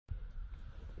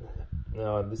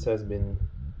Now this has been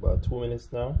about 2 minutes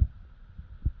now.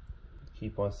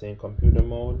 Keep on saying computer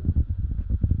mode.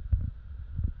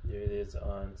 There it is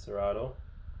on Serato.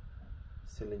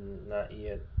 Still not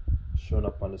yet shown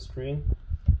up on the screen.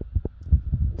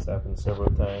 This happened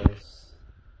several times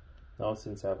now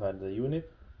since I've had the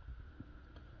unit.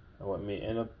 And what may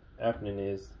end up happening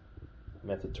is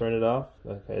I have to turn it off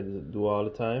like I do all the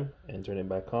time and turn it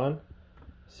back on.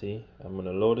 See, I'm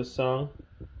gonna load a song.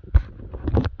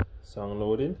 Song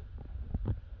loaded.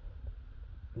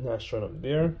 Not showing up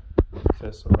there. It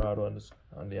says Serato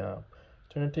on the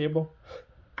turntable.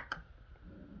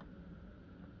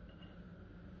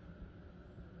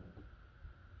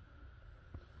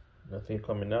 Nothing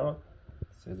coming out. It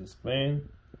says it's playing.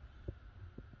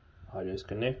 Audio is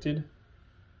connected.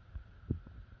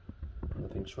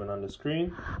 Nothing showing on the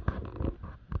screen.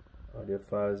 Audio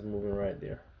file is moving right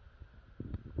there.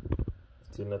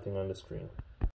 Still nothing on the screen.